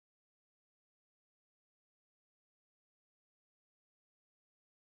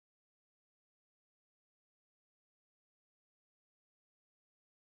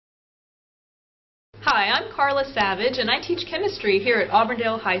Hi, I'm Carla Savage, and I teach chemistry here at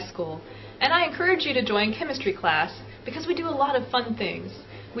Auburndale High School. And I encourage you to join chemistry class because we do a lot of fun things.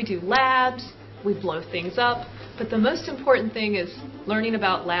 We do labs, we blow things up, but the most important thing is learning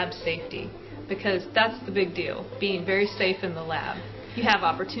about lab safety, because that's the big deal, being very safe in the lab. You have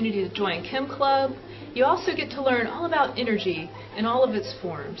opportunity to join Chem Club. You also get to learn all about energy in all of its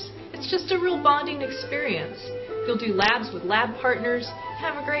forms. It's just a real bonding experience. You'll do labs with lab partners and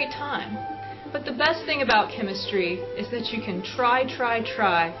have a great time. But the best thing about chemistry is that you can try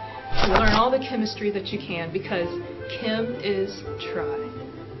to learn all the chemistry that you can, because chem is try.